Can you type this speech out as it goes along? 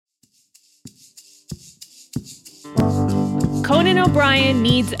Conan O'Brien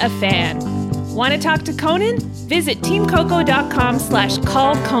Needs a Fan. Want to talk to Conan? Visit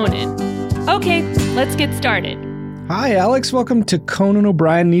teamcoco.com/callconan. Okay, let's get started. Hi, Alex. Welcome to Conan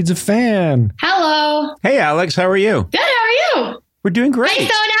O'Brien Needs a Fan. Hello. Hey, Alex. How are you? Good. How are you? We're doing great. Hi,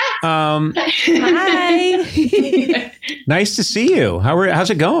 Sona. Hi. Nice to see you. How's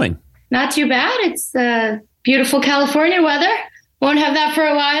it going? Not too bad. It's beautiful California weather. Won't have that for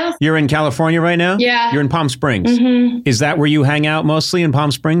a while. You're in California right now? Yeah. You're in Palm Springs. Mm-hmm. Is that where you hang out mostly, in Palm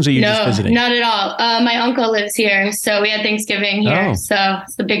Springs, or are you just visiting? No, not at all. My uncle lives here, so we had Thanksgiving here. Oh. So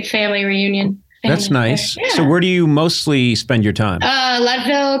it's a big family reunion. That's nice. Yeah. So where do you mostly spend your time?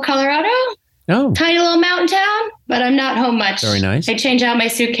 Leadville, Colorado. Oh. Tiny little mountain town, but I'm not home much. Very nice. I change out my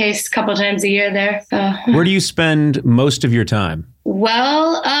suitcase a couple times a year there. So. Where do you spend most of your time?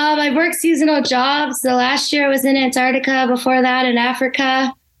 Well, I work seasonal jobs. The last year I was in Antarctica. Before that, in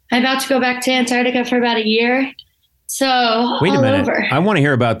Africa. I'm about to go back to Antarctica for about a year. So Wait a minute. Over. I want to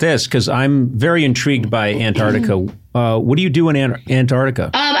hear about this because I'm very intrigued by Antarctica. What do you do in Antarctica?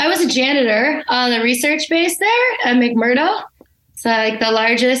 I was a janitor on the research base there at McMurdo. So like the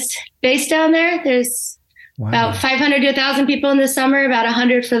largest base down there. There's about 500 to 1,000 people in the summer, about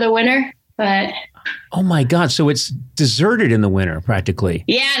 100 for the winter. But oh my God! So it's deserted in the winter, practically.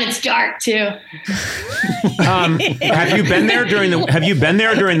 yeah, and it's dark too. Have you been there during the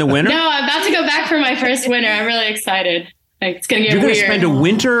winter? No, I'm about to go back for my first winter. I'm really excited. Like it's gonna get You're weird. You're going to spend a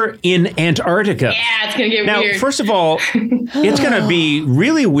winter in Antarctica. Yeah, it's gonna get now, weird. Now, first of all, it's going to be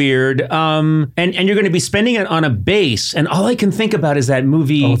really weird. And you're going to be spending it on a base. And all I can think about is that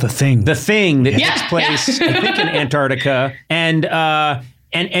movie. Oh, The Thing. The Thing that takes place, I think, in Antarctica. And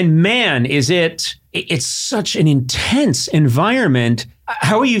man, it's such an intense environment.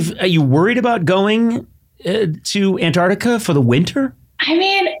 How are you worried about going to Antarctica for the winter? I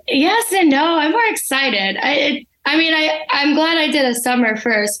mean, yes and no. I'm more excited. I'm glad I did a summer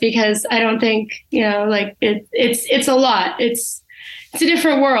first because I don't think, it's a lot. It's a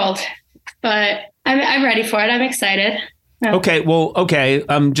different world, but I'm ready for it. I'm excited. Oh. Okay.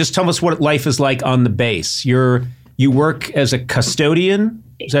 Just tell us what life is like on the base. You work as a custodian.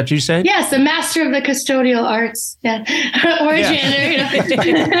 Is that what you said? Yes, a master of the custodial arts. Yeah. Or a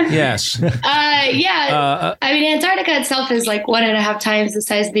janitor. Yes. Antarctica itself is like 1.5 times the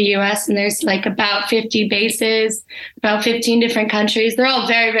size of the U.S. and there's like about 50 bases, about 15 different countries. They're all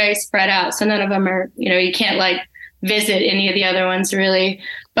very, very spread out. So none of them are, you can't like visit any of the other ones really.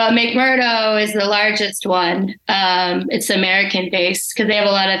 But McMurdo is the largest one. It's American based because they have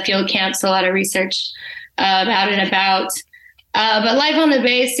a lot of field camps, a lot of research out and about. But life on the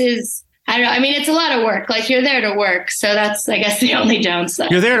base is, I don't know. I mean, it's a lot of work. Like you're there to work, so that's, I guess, the only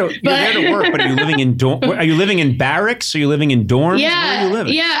downside. You're there to work, but are you living in Are you living in barracks? Are you living in dorms? Yeah, where are you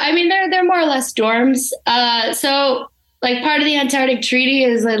living? Yeah. I mean, they're more or less dorms. So, like, part of the Antarctic Treaty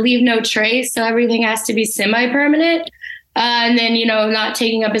is leave no trace, so everything has to be semi-permanent, and then not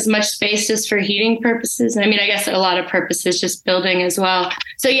taking up as much space just for heating purposes. I mean, I guess a lot of purposes, just building as well.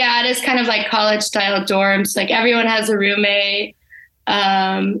 So yeah, it is kind of like college-style dorms. Like everyone has a roommate.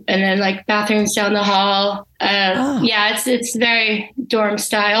 And then like bathrooms down the hall. Yeah, it's very dorm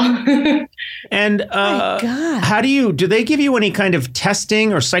style. And how do they give you any kind of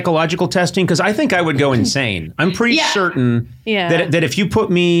testing or psychological testing? Because I think I would go insane. I'm pretty certain that if you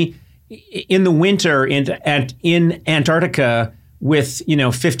put me in the winter in Antarctica with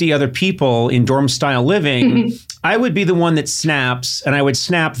 50 other people in dorm style living, I would be the one that snaps, and I would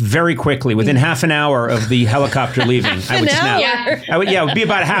snap very quickly within half an hour of the helicopter leaving. I would snap. Yeah. It would be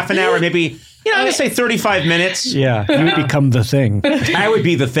about half an hour, maybe. I'm going to say 35 minutes. Yeah, you would become the thing. I would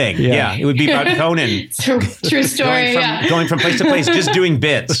be the thing. Yeah, it would be about Conan. True story. Going from place to place, just doing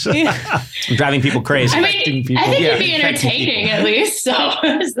bits. Driving people crazy. I think it'd be entertaining at least. So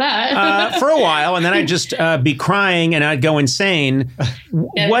is that for a while, and then I'd just be crying and I'd go insane.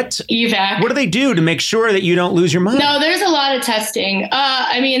 What do they do to make sure that you don't lose your mind? No, there's a lot of testing.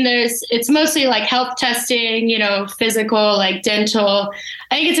 It's mostly like health testing, physical, like dental.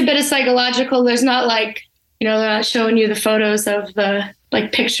 I think it's a bit of psychological. There's not like, they're not showing you the photos of the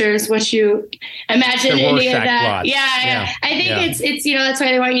like pictures, what you imagine any of that. Yeah. I think it's that's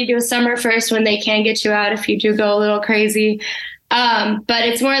why they want you to do a summer first when they can get you out if you do go a little crazy. But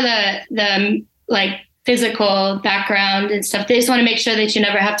it's more the like physical background and stuff. They just want to make sure that you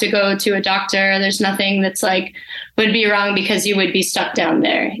never have to go to a doctor. There's nothing that's like would be wrong because you would be stuck down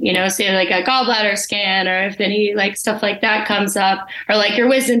there, say like a gallbladder scan, or if any like stuff like that comes up, or like your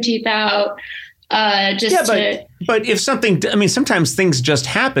wisdom teeth out. But if something, sometimes things just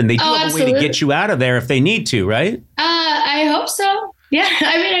happen. They do have a way to get you out of there if they need to, right? I hope so. Yeah,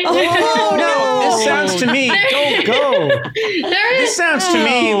 no. This sounds sounds to me. Don't go. This sounds to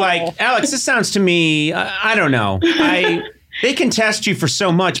me like Alex. This sounds to me. I don't know. They can test you for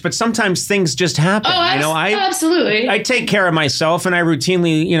so much, but sometimes things just happen. Absolutely. I take care of myself, and I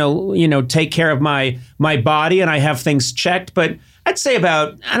routinely, take care of my body, and I have things checked. But I'd say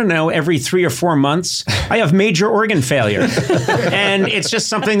about, every 3 or 4 months, I have major organ failure. And it's just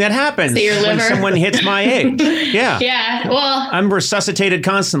something that happens when someone hits my age. Yeah. Yeah. Well, I'm resuscitated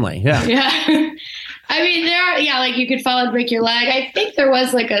constantly. Yeah. Yeah. I mean, like you could fall and break your leg. I think there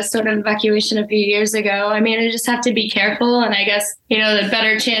was like a sort of evacuation a few years ago. I mean, you just have to be careful. And I guess, the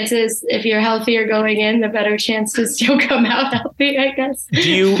better chances, if you're healthier going in, the better chances you'll come out healthy, I guess.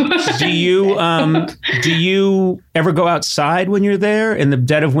 Do you ever go outside when you're there in the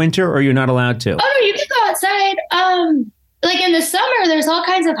dead of winter, or you're not allowed to? Oh, no, you can go outside. Like in the summer, there's all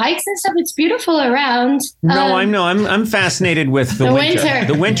kinds of hikes and stuff. It's beautiful around. I'm fascinated with the winter.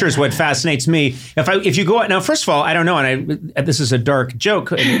 The winter is what fascinates me. If you go out now, first of all, I don't know, and this is a dark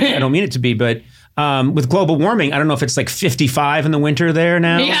joke. I don't mean it to be, but with global warming, I don't know if it's like 55 in the winter there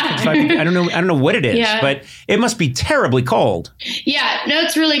now. Yeah. I don't know what it is, but it must be terribly cold. Yeah, no,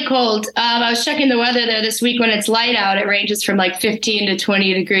 it's really cold. I was checking the weather there this week. When it's light out, it ranges from like 15 to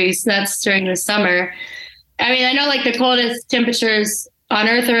 20 degrees. That's during the summer. I mean, I know like the coldest temperatures on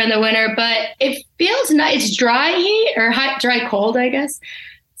Earth are in the winter, but it feels nice. It's dry heat or dry cold, I guess.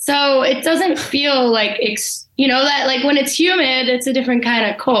 So it doesn't feel like, that like when it's humid, it's a different kind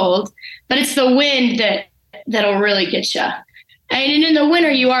of cold, but it's the wind that'll really get you. And in the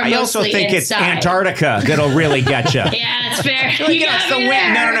winter, you are mostly I also think inside. It's Antarctica that'll really get you. Yeah, that's fair. It's the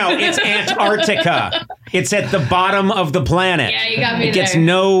wind. No. It's Antarctica. It's at the bottom of the planet. Yeah, you got me there. It gets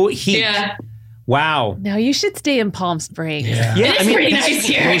no heat. Yeah. Wow. No, you should stay in Palm Springs. Yeah, it's pretty nice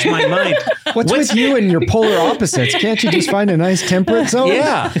here. Blows my mind. What's with you and your polar opposites? Can't you just find a nice temperate zone?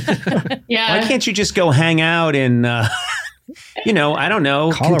 Yeah. Yeah. Why can't you just go hang out in, I don't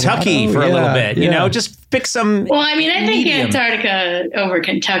know, Colorado, Kentucky for a little bit? Just pick some. Well, I mean, I think Antarctica over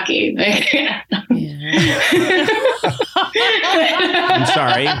Kentucky. I'm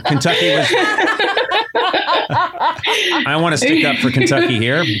sorry. Kentucky was. I want to stick up for Kentucky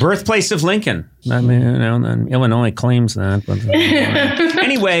here. Birthplace of Lincoln. I mean, Illinois claims that. But,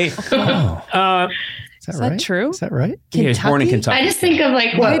 anyway. Is that right? True? Is that right? He was born in Kentucky. I just think of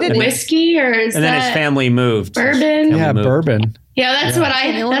like whiskey or is and then his family moved. Bourbon? Bourbon. Yeah, that's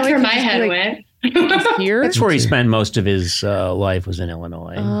that's where my head went. Here? That's where he spent most of his life, was in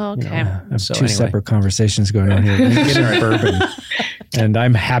Illinois. Oh, okay. Two separate conversations going on here. Lincoln and bourbon. And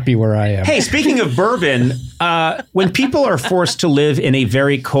I'm happy where I am. Hey, speaking of bourbon, when people are forced to live in a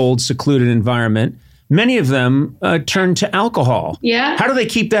very cold, secluded environment, many of them turn to alcohol. Yeah. How do they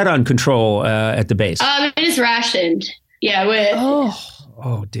keep that on control at the base? It is rationed. Yeah.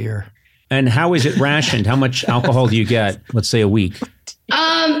 Oh, dear. And how is it rationed? How much alcohol do you get, let's say, a week?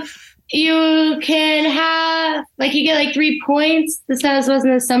 You can have, you get 3 points. This was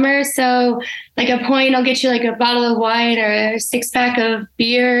in the summer. So, a point, I'll get you a bottle of wine or a 6-pack of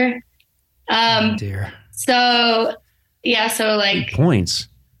beer. Oh, dear. So, yeah. So, 3 points.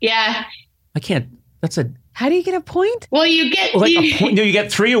 Yeah. I can't. That's a. How do you get a point? Well, you get a point. No, you get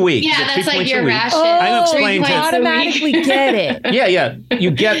 3 a week. Yeah, that's your ration. I explained you automatically get it. Yeah.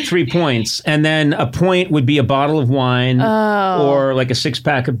 You get 3 points, and then a point would be a bottle of wine or a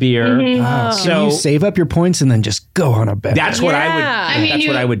 6-pack of beer. Mm-hmm. So you save up your points and then just go on a bet. That's what I would. That's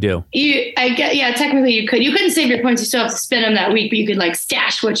what I would do. Technically you could. You couldn't save your points. You still have to spend them that week, but you could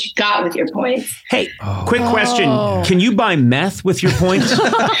stash what you got with your points. Hey, quick question: can you buy meth with your points?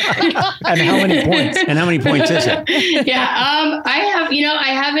 And how many points? Points is it? Yeah, I have.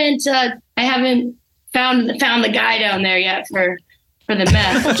 I haven't found the guy down there yet for the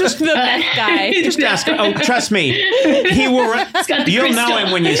meth. Just the meth guy. Just ask him. Oh, trust me, he will. You'll know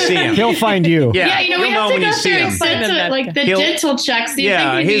him when you see him. He'll find you. Yeah, we have to go through the dental checks. So you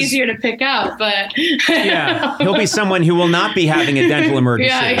think he'd be easier to pick out, but he'll be someone who will not be having a dental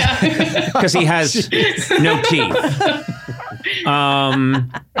emergency. Because he has no teeth. I'll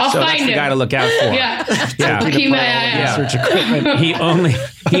so find that's him. the guy to look out for. Yeah. Keep my eye out. Research equipment.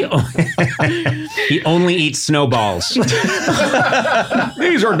 He only eats snowballs.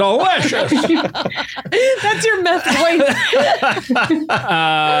 These are delicious. That's your meth voice.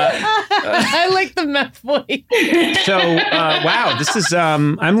 I like the meth voice. So, wow, this is,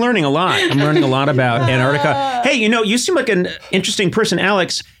 I'm learning a lot. I'm learning a lot about Antarctica. Hey, you seem like an interesting person,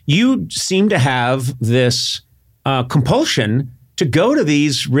 Alex. You seem to have this compulsion to go to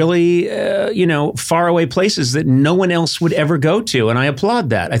these really, faraway places that no one else would ever go to. And I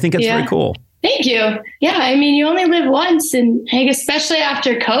applaud that. I think it's very cool. Thank you. Yeah. I mean, you only live once. And especially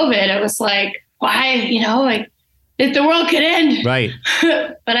after COVID, it was why, like if the world could end. Right.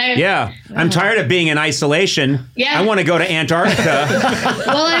 But I'm tired of being in isolation. Yeah. I want to go to Antarctica.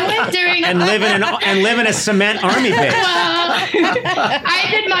 Well, I went during and live in a cement army base. Well, I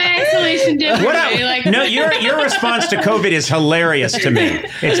did my isolation differently. No, your response to COVID is hilarious to me.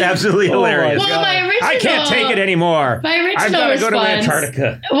 It's absolutely hilarious. Well, I can't take it anymore. My original I've got to response, go to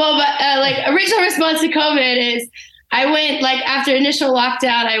Antarctica. Well, but original response to COVID is I went, after initial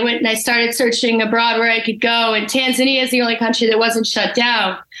lockdown, I went and I started searching abroad where I could go. And Tanzania is the only country that wasn't shut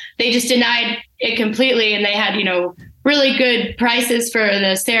down. They just denied it completely. And they had, really good prices for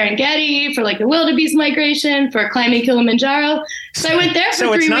the Serengeti, for the wildebeest migration, for climbing Kilimanjaro. So I went there for 3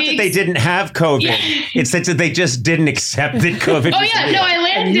 weeks. So it's not that they didn't have COVID. Yeah. It's that they just didn't accept that COVID was real. No, I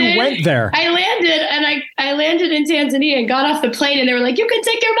landed. And you went there. I landed and I landed in Tanzania and got off the plane and they were like, you can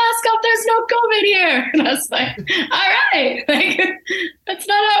take your mask off. There's no COVID here. And I was like, all right. That's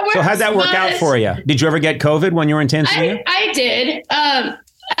not how it works. So how'd that work out for you? Did you ever get COVID when you were in Tanzania? I did.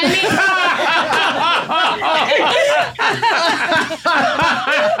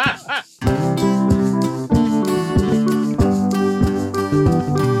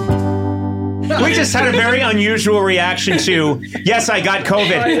 We just had a very unusual reaction to, yes, I got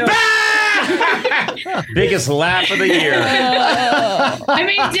COVID. Biggest laugh of the year.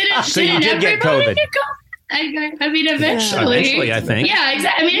 Didn't did get COVID. Eventually, I think. Yeah,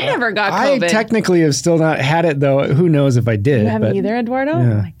 exactly. I never got COVID. I technically have still not had it, though. Who knows if I did? You haven't either, Eduardo?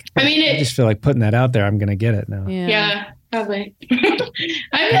 Yeah. I just feel like putting that out there. I'm going to get it now. Yeah, probably.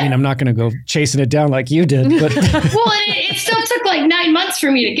 I'm not going to go chasing it down like you did. But well, it still took 9 months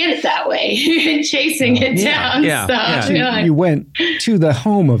for me to get it that way, chasing it down. So you went to the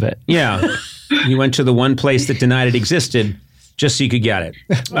home of it. Yeah. You went to the one place that denied it existed. Just so you could get it.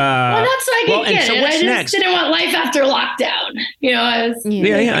 Well, that's so I could get it. I just didn't want life after lockdown.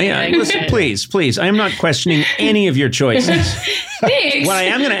 Listen, please. I am not questioning any of your choices. Thanks. What I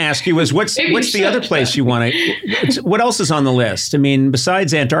am going to ask you is what's the other place you want to... What else is on the list? I mean,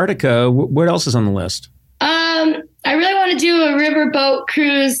 besides Antarctica, what else is on the list? I really want to do a riverboat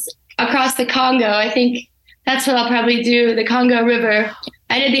cruise across the Congo. I think that's what I'll probably do, the Congo River.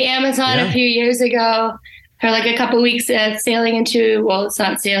 I did the Amazon a few years ago. For a couple of weeks sailing into, it's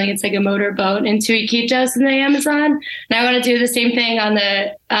not sailing, it's a motorboat into Iquitos in the Amazon. And I want to do the same thing on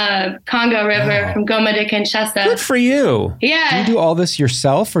the Congo River from Goma to Kinshasa. Good for you. Yeah. Do you do all this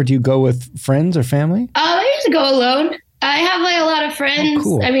yourself or do you go with friends or family? I usually go alone. I have a lot of friends,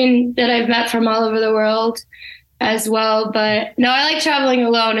 that I've met from all over the world as well. But no, I like traveling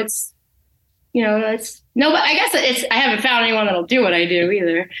alone. It's, but I guess I haven't found anyone that'll do what I do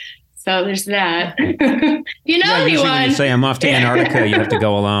either. So there's that. Anyone. Usually when you say I'm off to Antarctica, you have to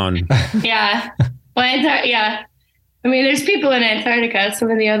go alone. Yeah. Well, there's people in Antarctica. Some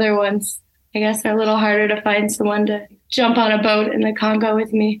of the other ones, I guess, are a little harder to find someone to jump on a boat in the Congo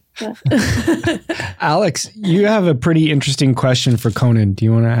with me. Alex, you have a pretty interesting question for Conan. Do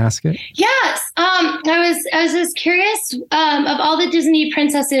you want to ask it? Yes. I was just curious, of all the Disney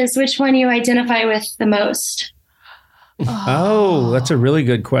princesses, which one you identify with the most? Oh, that's a really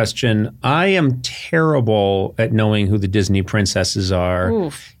good question. I am terrible at knowing who the Disney princesses are.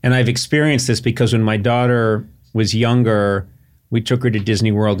 Oof. And I've experienced this because when my daughter was younger, we took her to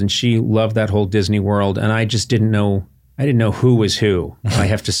Disney World and she loved that whole Disney World. And I just didn't know who was who, I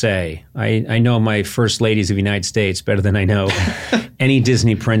have to say. I know my first ladies of the United States better than I know any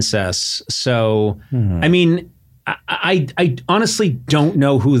Disney princess. So, I honestly don't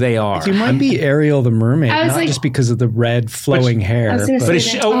know who they are. You might be Ariel the mermaid, not just because of the red flowing hair.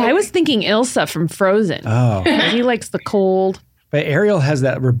 I was thinking Elsa from Frozen. Oh. He likes the cold. But Ariel has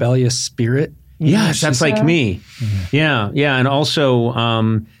that rebellious spirit. Yes, that's like me. Mm-hmm. Yeah. And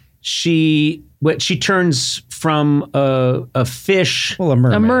also, she turns from a fish. Well, a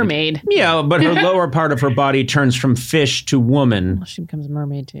mermaid. A mermaid. Yeah, but her lower part of her body turns from fish to woman. Well, she becomes a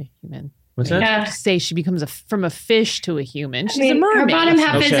mermaid to human. What's that? Yeah. To say she becomes from a fish to a human. She's a mermaid. Her bottom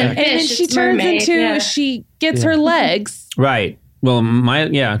half isn't fish. And then she turns into, she gets her legs. Right. Well,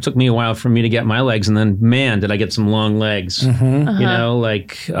 it took me a while for me to get my legs, and then, man, did I get some long legs. Mm-hmm.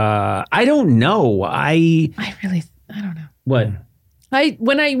 Uh-huh. I don't know. I don't know. What?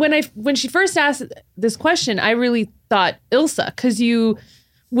 When she first asked this question, I really thought Ilsa, because you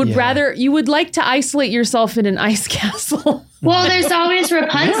would like to isolate yourself in an ice castle. Well, there's always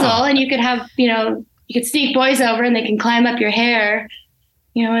Rapunzel, and you could have, you could sneak boys over and they can climb up your hair,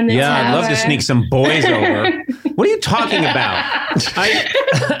 in the tower. I'd love to sneak some boys over. What are you talking about?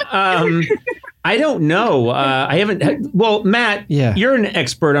 I don't know. I haven't. Well, Matt, you're an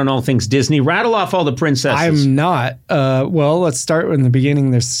expert on all things Disney. Rattle off all the princesses. I'm not. Well, let's start in the beginning.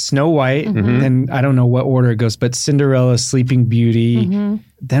 There's Snow White, and I don't know what order it goes, but Cinderella, Sleeping Beauty.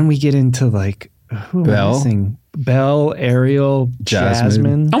 Then we get into like who am I missing? Belle, Ariel,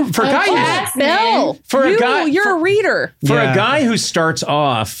 Jasmine. Oh, for a guy, Belle. For a guy, you're a reader. For a guy who starts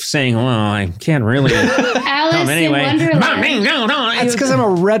off saying, "Well, I can't really." Alice anyway. in Wonderland. It's because I'm a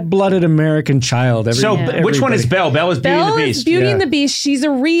red-blooded American child. Which one is Belle? Belle is Beauty and the Beast. Is Beauty and the Beast. She's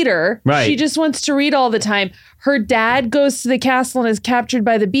a reader. Right. She just wants to read all the time. Her dad goes to the castle and is captured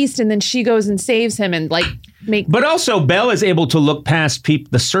by the Beast, and then she goes and saves him and But also, Belle is able to look past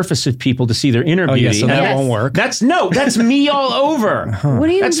the surface of people to see their inner beauty. Yeah, so that won't work. That's me all over. What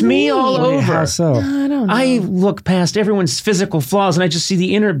do you That's mean? me all over. How so? I don't know. I look past everyone's physical flaws and I just see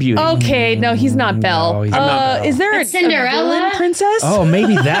the inner beauty. Okay, no, he's not Belle. No, he's not Belle. Is there a Cinderella princess? Oh,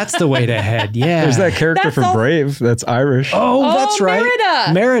 maybe that's the way to head. Yeah. There's that character from Brave that's Irish. Oh, that's right.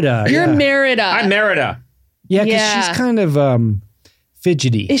 Merida. You're Merida. I'm Merida. Yeah, because she's kind of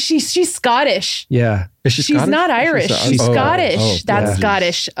fidgety. Is she's Scottish? Yeah. Is she She's Scottish? not Irish. She's Scottish. That's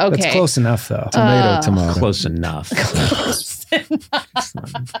Scottish. Okay. That's close enough, though. Tomato. Close enough. It's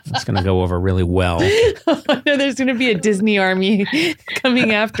going to go over really well. No, there's going to be a Disney army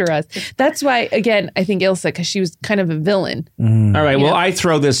coming after us. That's why, again, I think Ilsa, because she was kind of a villain. All right. Well, I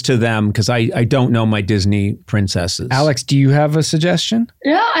throw this to them because I don't know my Disney princesses. Alex, do you have a suggestion?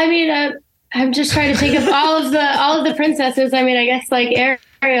 No, I mean, I'm just trying to think of all of the princesses. I mean, I guess like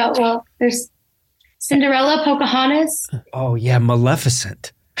Ariel. Well, there's Cinderella, Pocahontas. Oh yeah,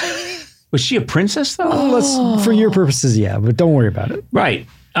 Maleficent. Was she a princess though? For your purposes, yeah, but don't worry about it. Right.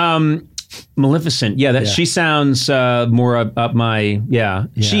 Maleficent. Yeah, she sounds more up my. Yeah.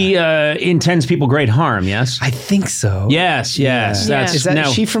 She intends people great harm. Yes. I think so. Yes.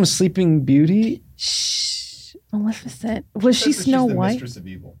 Is she from Sleeping Beauty? Maleficent. Was she Snow White? Mistress of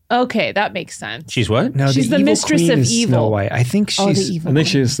Evil. Okay, that makes sense. She's what? No, she's the mistress of evil. Snow White. I think she's. I think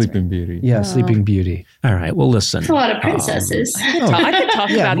she is Sleeping Beauty. Yeah, Sleeping Beauty. All right. Well, listen. That's a lot of princesses. I could talk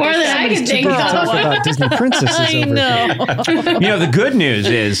about more than I can think of. Talk about Disney princesses. I know. The good news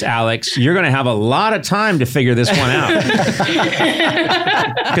is, Alex, you're going to have a lot of time to figure this one out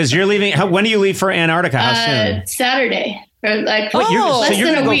because you're leaving. When do you leave for Antarctica? How soon? Saturday. Or like so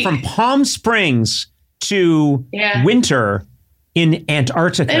you're going to go from Palm Springs to winter in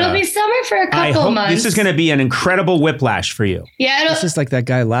Antarctica. It'll be summer for a couple months. This is going to be an incredible whiplash for you. Yeah, this is like that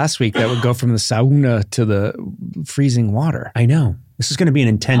guy last week that would go from the sauna to the freezing water. I know. This is going to be an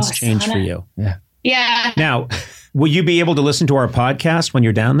intense change for you. Yeah. Yeah. Now, will you be able to listen to our podcast when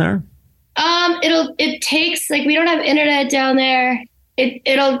you're down there? It takes we don't have internet down there.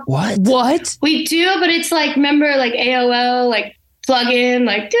 It'll What? We do, but it's remember AOL plug in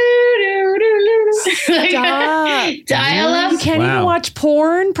dial up. You can't even watch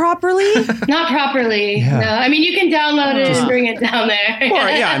porn properly? Not properly. Yeah. No. I mean, you can download it and bring it down there. Porn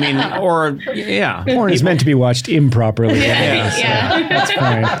is meant to be watched improperly. Yeah. That's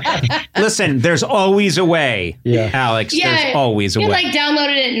fine. Listen, there's always a way. Yeah. Alex, there's always a way. You can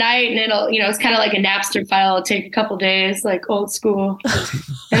download it at night and it'll, it's kind of like a Napster file. It'll take a couple days, old school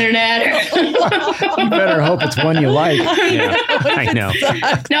internet. You better hope it's one you like. Yeah. I know.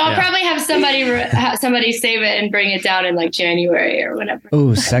 No, I'll probably have somebody save it and bring it down in January or whatever.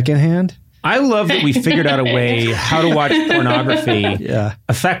 Oh, secondhand? I love that we figured out a way how to watch pornography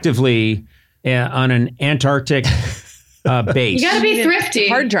effectively on an Antarctic base. You got to be thrifty.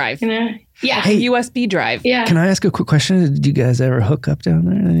 Hard drive. Yeah. Hey, USB drive. Yeah. Can I ask a quick question? Did you guys ever hook up down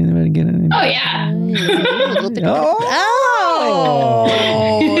there? Anybody get any? Oh, yeah.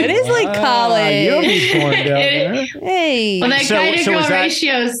 Oh, it is like college. You'll be born down there. Hey. Well, that guy to girl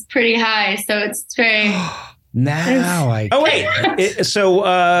ratio is pretty high, so it's very. Now I. Oh wait.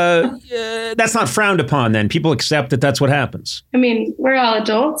 That's not frowned upon. Then people accept that that's what happens. I mean, we're all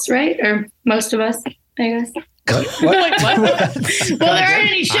adults, right? Or most of us, I guess. What? Well, there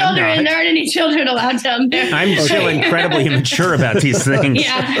aren't any children. There aren't any children allowed down there. I'm still incredibly immature about these things.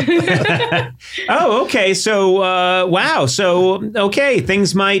 Yeah. Oh, okay. So, wow. So, okay,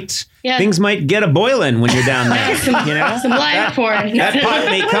 things might get a boiling when you're down there. Some live porn. That pot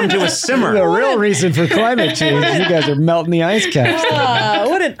may come to a simmer. The real reason for climate change is you guys are melting the ice caps.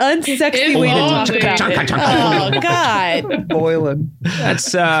 What an unsexy way to talk about it. Oh, God. Boiling.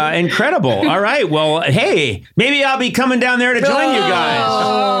 That's incredible. All right. Well, hey, maybe I'll be coming down there to join you guys.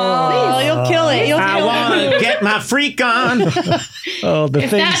 Oh, you'll kill it. I want to get my freak on. Oh, the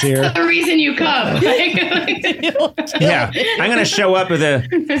thing's that's here. That's the reason you come. Yeah. I'm going to show up with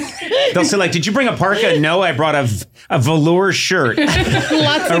they'll say like, did you bring a parka? No, I brought a velour shirt.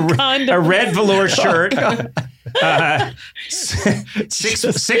 Lots of condoms. A red velour shirt.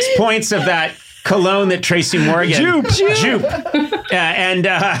 6 points of that cologne that Tracy Morgan. Jupe. And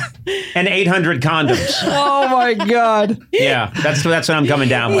 800 condoms. Oh my God. Yeah, that's what I'm coming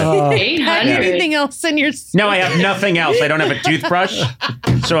down with. 800. Anything else in your... No, I have nothing else. I don't have a toothbrush.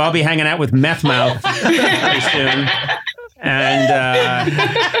 So I'll be hanging out with meth mouth pretty soon. And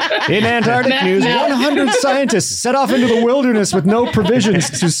in Antarctic news, 100 scientists set off into the wilderness with no provisions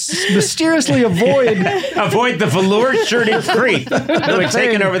to mysteriously avoid the velour shirted creep that had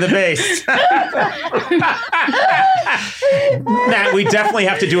taken over the base. Matt, we definitely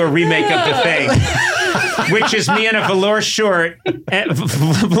have to do a remake of The Thing, which is me in a velour shirt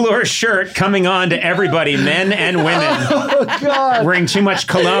coming on to everybody, men and women, wearing too much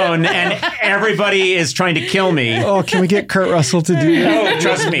cologne, and everybody is trying to kill me. Oh, can we get Kurt Russell to do that? Oh,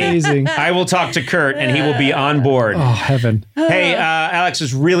 trust me. Amazing. I will talk to Kurt, and he will be on board. Oh, heaven. Hey, Alex, it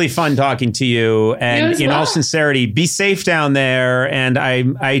was really fun talking to you. And in all sincerity, be safe down there. And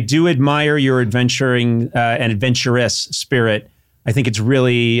I do admire your adventuring and adventurous spirit. I think it's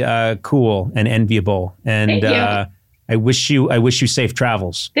really cool and enviable. And I wish you safe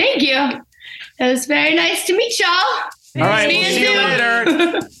travels. Thank you. It was very nice to meet y'all. All right, we'll see you later.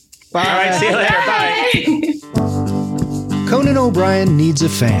 Bye. All right, see you later. Bye. Conan O'Brien Needs a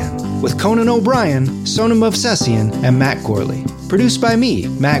Fan, with Conan O'Brien, Sonam Movsesian, and Matt Gorley. Produced by me,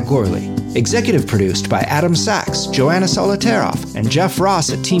 Matt Gorley. Executive produced by Adam Sachs, Joanna Solitaroff, and Jeff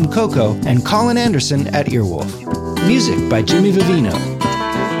Ross at Team Coco, and Colin Anderson at Earwolf. Music by Jimmy Vivino.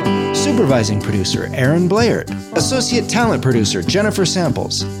 Supervising producer Aaron Blaird. Associate talent producer Jennifer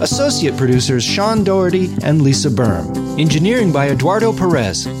Samples. Associate producers Sean Doherty and Lisa Berm. Engineering by Eduardo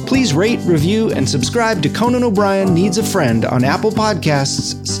Perez. Please rate, review, and subscribe to Conan O'Brien Needs a Friend on Apple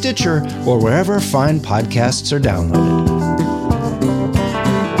Podcasts, Stitcher, or wherever fine podcasts are downloaded.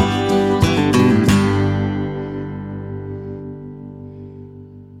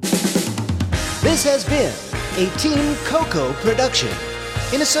 This has been a Team Coco production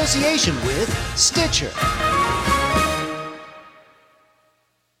in association with Stitcher.